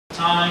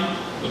Time,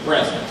 the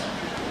present.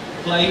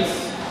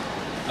 Place,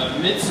 a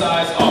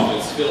mid-sized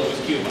office filled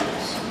with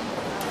cubicles.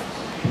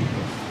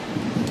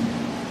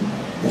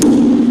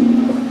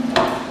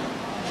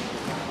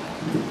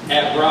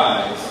 At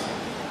Rise,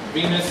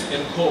 Venus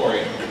and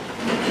Cory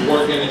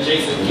work in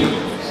adjacent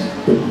cubicles.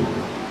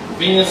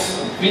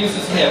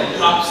 Venus's head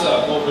pops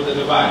up over the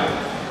divider.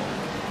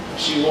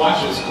 She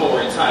watches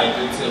Cory type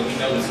until he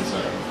notices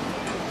her.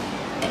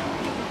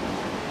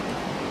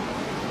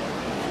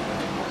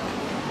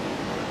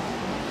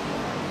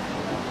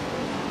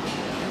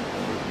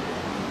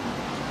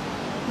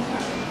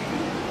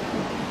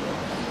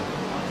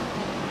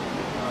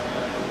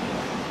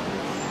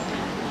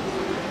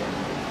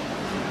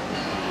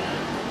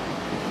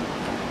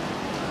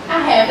 I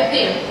have a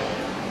theory.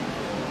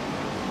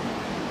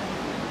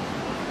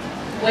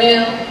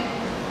 Well,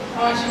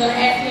 aren't you going to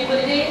ask me what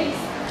it is?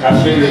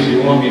 I figured if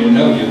you want me to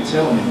know, you'd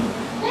tell me.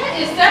 That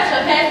is such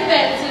a passive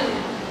attitude.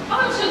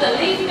 Aren't you the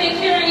least bit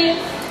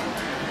curious?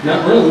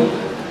 Not really.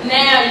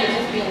 Now you're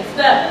just being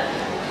stubborn.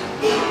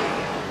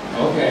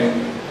 Okay,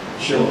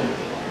 sure.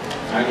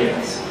 I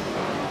guess.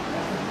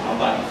 I'll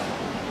bite.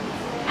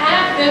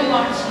 I've been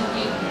watching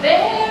you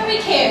very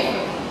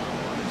carefully.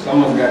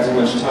 Someone's got too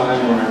much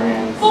time on our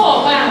hands. For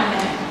a while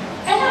now.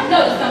 And I've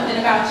noticed something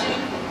about you.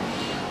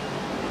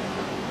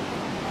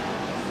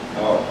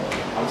 Oh,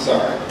 I'm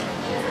sorry.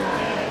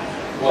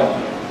 What?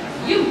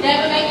 You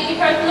never make any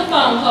personal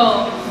phone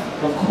calls.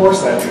 Of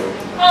course I do.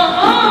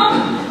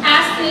 I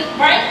sit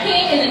right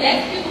here in the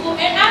next cubicle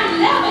and I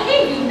never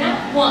hear you,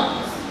 not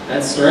once.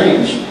 That's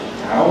strange.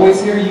 I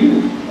always hear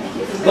you.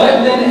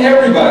 But then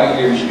everybody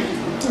hears you.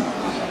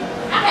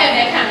 I have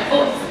that kind of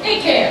voice.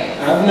 It carries.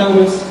 I've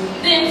noticed.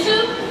 Then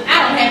too,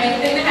 I don't have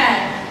anything to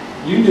hide.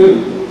 You do.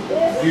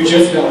 You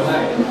just don't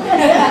hide it.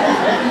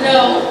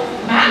 No,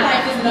 my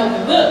life is an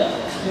open book.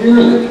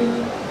 Clearly.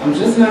 I'm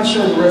just not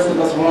sure the rest of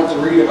us want to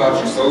read about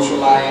your social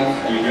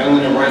life, your young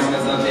and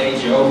restless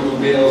updates, your overdue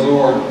bills,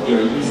 or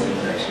your yeast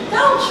infection.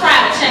 Don't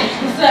try to change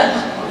the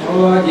subject.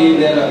 Oh, I gave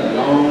that up a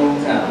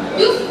long time ago.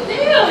 You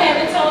still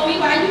haven't told me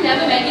why you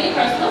never make any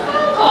personal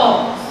phone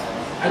calls.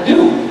 I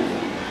do.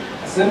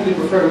 I simply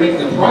prefer to make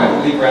them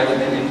privately rather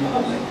than in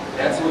public.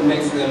 That's what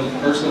makes them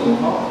personal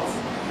calls.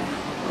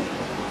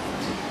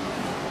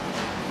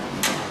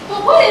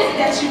 But what is it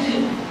that you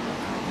do?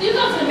 Do you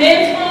go to the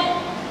men's room?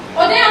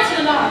 Or down to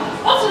the lobby?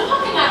 Or to the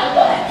parking lot, or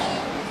what?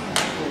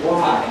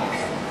 Why?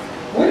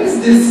 What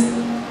is this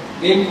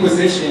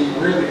inquisition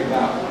really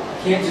about?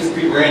 It can't just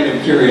be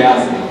random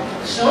curiosity.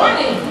 Sure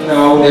it is.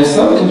 No, there's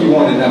something you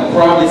want to know.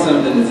 Probably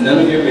something that's none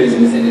of your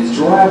business and it's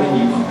driving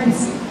you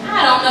crazy.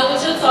 I don't know what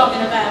you're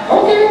talking about.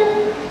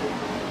 Okay.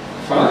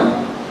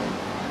 Fine.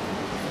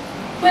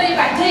 But if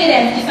I did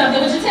ask you something,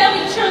 would you tell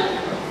me the truth?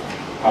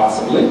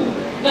 Possibly.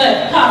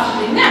 But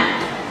possibly not.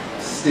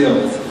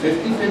 Still, it's a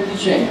 50-50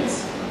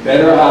 chance.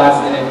 Better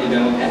odds than if you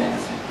don't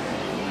ask.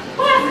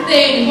 Why isn't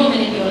there any woman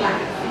in your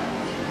life?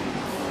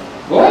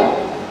 What?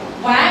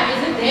 Why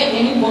isn't there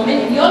any woman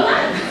in your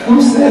life?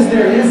 Who says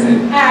there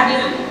isn't? I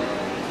do.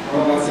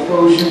 Well, I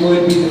suppose you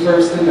would be the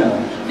first to know.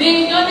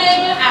 Being your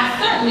neighbor,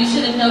 I certainly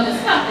should have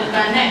noticed something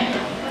by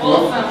now.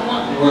 Or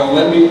someone. Well,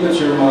 let me put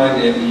your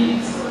mind at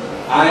ease.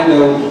 I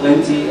know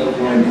plenty of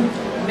women.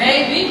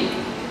 Maybe.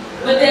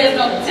 But there's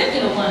no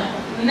particular one.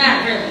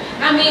 Not really.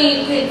 I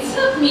mean, it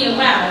took me a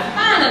while to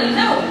finally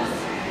notice.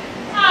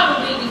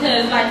 Probably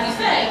because, like you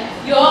say,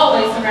 you're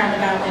always surrounded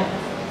by women.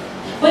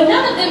 But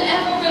none of them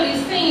ever really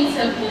seem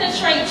to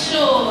penetrate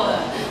your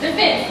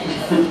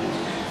defenses.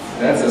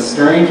 That's a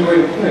strange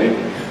way to put it.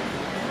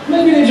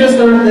 Maybe they just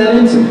aren't that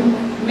into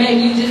me.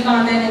 Maybe you just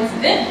aren't that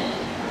into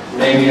them.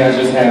 Maybe I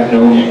just have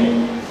no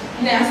game.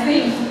 Now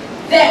see,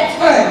 that's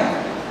funny.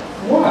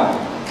 Why?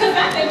 Because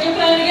I think you're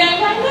playing the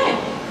game right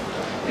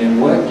now.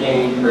 And what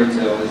game, pray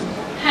tell, is that?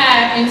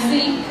 Hide and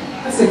seek.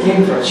 That's a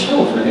game for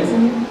children,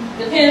 isn't it?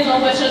 Depends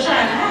on what you're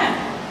trying to hide.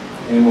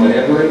 And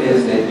whatever it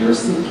is that you're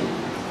seeking.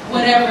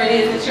 Whatever it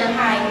is that you're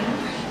hiding.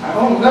 I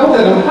don't know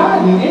that I'm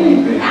hiding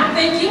anything. I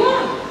think you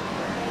are.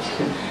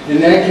 In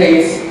that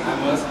case, I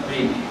must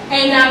be.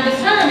 And I'm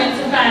determined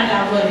to find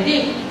out what it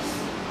is.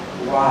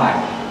 Why?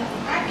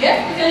 I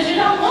guess because you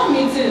don't want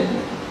me to.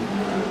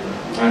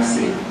 I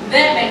see.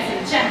 That makes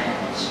it a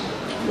challenge.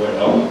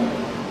 Well,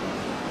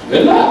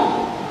 good luck.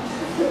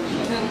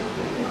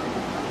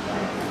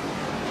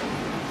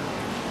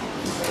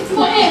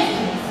 For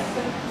instance,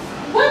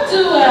 what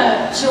do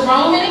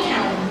Jerome in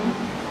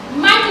accounting,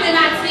 Michael in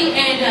IT,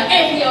 and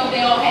Anthony over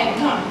there all have in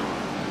common?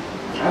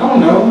 I don't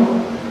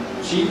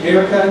know. Cheap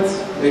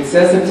haircuts,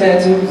 excessive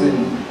tattoos,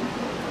 and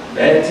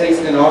bad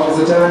taste in office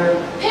attire.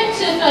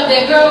 Pictures of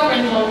their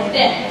girlfriends on their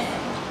desks.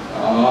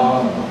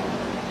 Oh.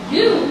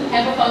 You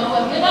have a photo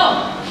of your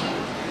dog.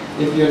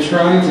 If you're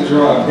trying to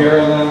draw a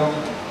parallel,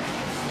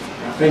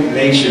 I think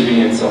they should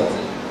be insulted.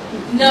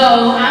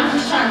 No, I'm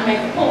just trying to make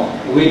a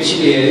point. Which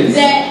is?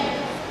 That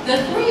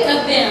the three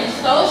of them,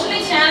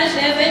 socially challenged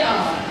as they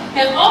are,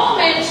 have all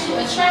managed to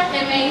attract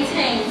and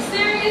maintain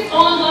serious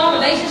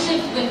ongoing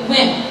relationships with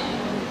women.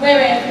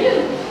 Whereas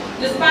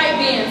Despite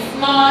being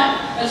smart,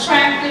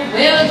 attractive,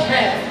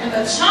 well-dressed, with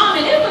a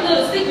charming, if a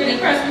little secretive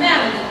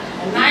personality,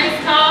 a nice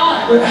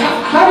car. But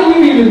how do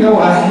you even know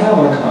I have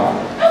a car?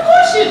 Of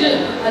course you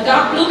do. A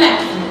dark blue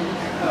Maxima.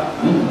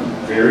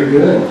 Very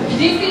good.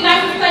 DC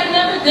license plate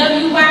number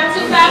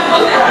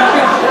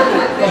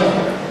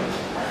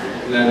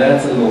WY2547. Now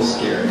that's a little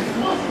scary.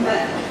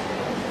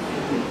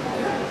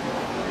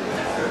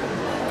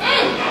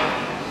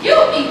 You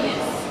even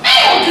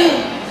smell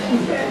good.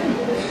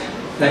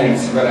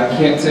 Thanks, but I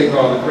can't take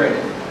all the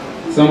credit.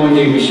 Someone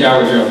gave me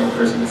shower gel for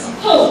Christmas.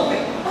 Who?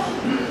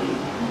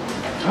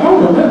 I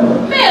don't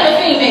remember. Male or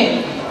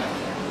female?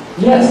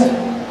 Yes.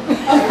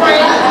 A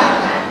friend?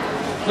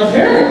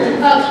 Apparently.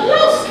 A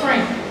close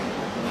friend?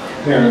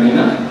 Apparently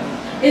not.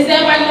 Is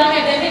that why you don't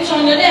have that picture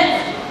on your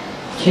desk?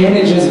 Can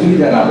it just be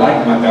that I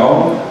like my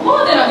dog?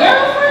 More than a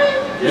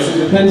girlfriend? Yes, it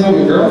depends on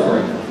the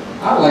girlfriend.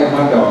 I like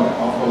my dog an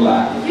awful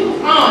lot. You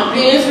aren't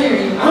being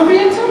serious. I'm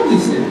being totally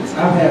serious.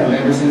 I've had him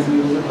ever since he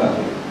was a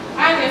puppy.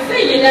 I can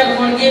see you're never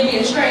going to give me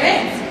a straight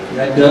answer.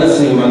 That does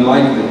seem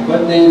unlikely,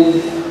 but then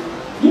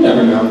you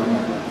never know.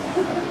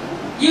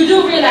 You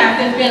do realize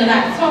there's been a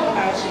lot of talk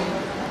about you.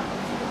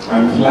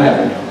 I'm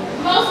flattered.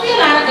 Mostly a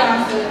lot of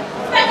gossip.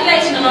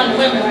 Speculation among the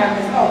women around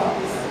this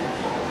office.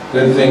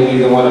 Good thing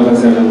neither one of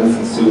us ever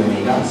listens to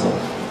any gossip.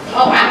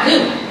 Oh, I do.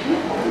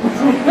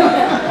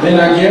 Then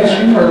I guess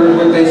you heard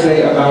what they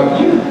say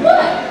about you.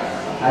 What?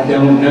 I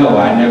don't know.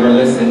 I never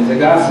listened to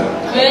gossip.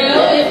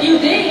 Well, if you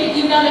did,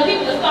 you know that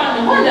people are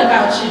starting to wonder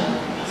about you.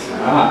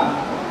 Ah,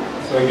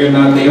 so you're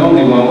not the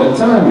only one with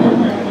time on your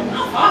hands.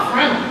 I'm far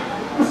from it.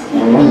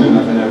 No wonder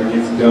nothing ever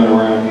gets done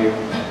around here.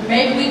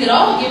 Maybe we could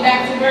all get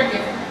back to work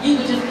if you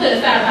could just put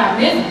us out of our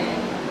business.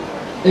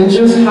 And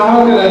just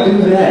how could I do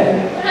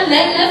that? By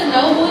letting us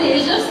know who it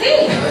is you're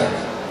seeing.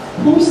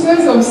 Who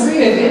says I'm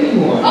seeing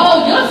anyone?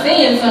 Oh, you're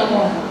seeing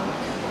someone.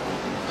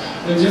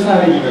 And just how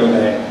do you know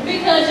that?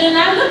 Because you're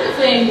not looking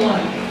for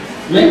anyone.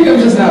 Maybe I'm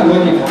just not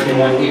looking for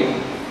anyone here.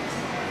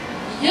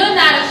 You're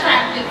not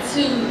attracted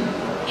to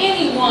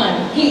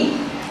anyone here.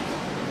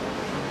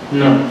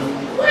 No.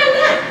 Why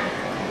not?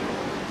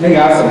 They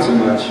gossip too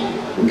much.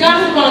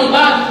 Gossip only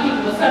bothers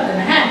people with something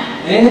to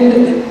happen.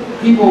 And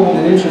people with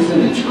an interest in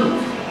the truth.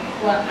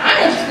 Well, I'm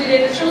interested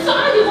in the truth, so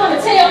all you want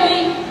to tell me?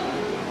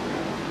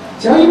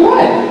 Tell you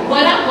what?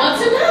 What I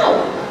want to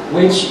know.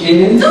 Which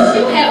is... Do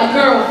you have a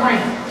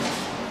girlfriend?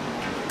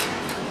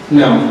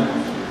 No.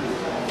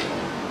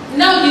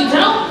 No, you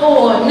don't,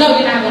 or no,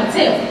 you're not going to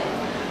tell me?